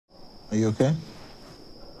Are you okay?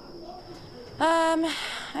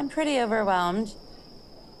 I'm pretty overwhelmed.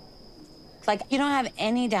 Like, you don't have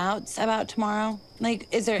any doubts about tomorrow? Like,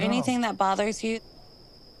 is there No. anything that bothers you?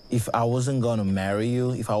 If I wasn't gonna marry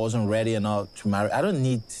you, if I wasn't ready enough to marry, I don't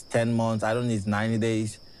need 10 months, I don't need 90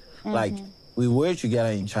 days. Like, Mm-hmm. we were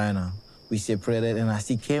together in China, we separated, and I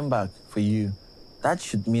still came back for you. That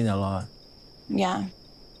should mean a lot. Yeah.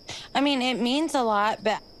 I mean, it means a lot,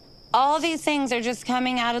 but all these things are just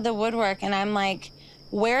coming out of the woodwork. And I'm like,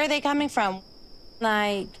 where are they coming from?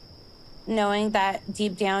 Like, knowing that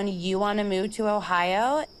deep down you want to move to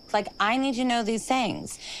Ohio, like, I need to know these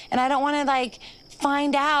things. And I don't want to, like,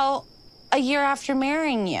 find out a year after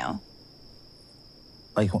marrying you.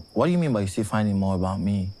 Like, what do you mean by still finding more about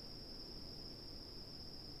me?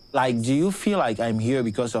 Like, do you feel like I'm here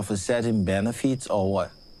because of a certain benefits or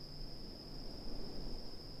what?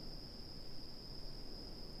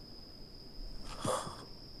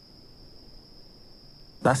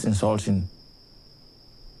 That's insulting.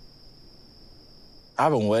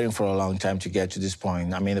 I've been waiting for a long time to get to this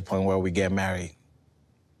point. I mean, the point where we get married.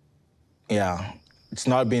 Yeah, it's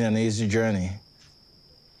not been an easy journey.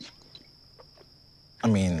 I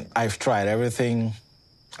mean, I've tried everything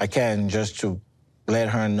I can just to let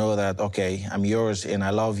her know that, okay, I'm yours and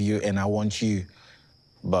I love you and I want you.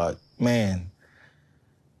 But, man,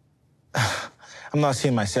 I'm not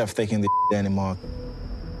seeing myself taking the anymore.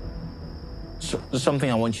 So, there's something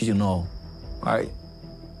I want you to know, all right?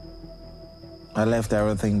 I left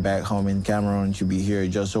everything back home in Cameroon to be here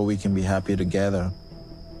just so we can be happy together.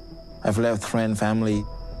 I've left friend, family.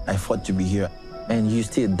 I fought to be here. And you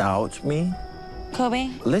still doubt me?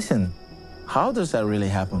 Kobe? Listen, how does that really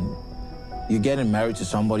happen? You're getting married to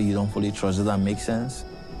somebody you don't fully trust. Does that make sense?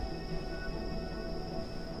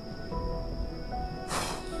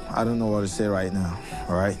 I don't know what to say right now,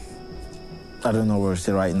 all right? I don't know what to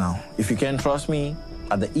say right now. If you can't trust me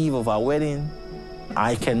at the eve of our wedding,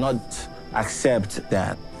 I cannot accept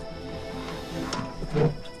that.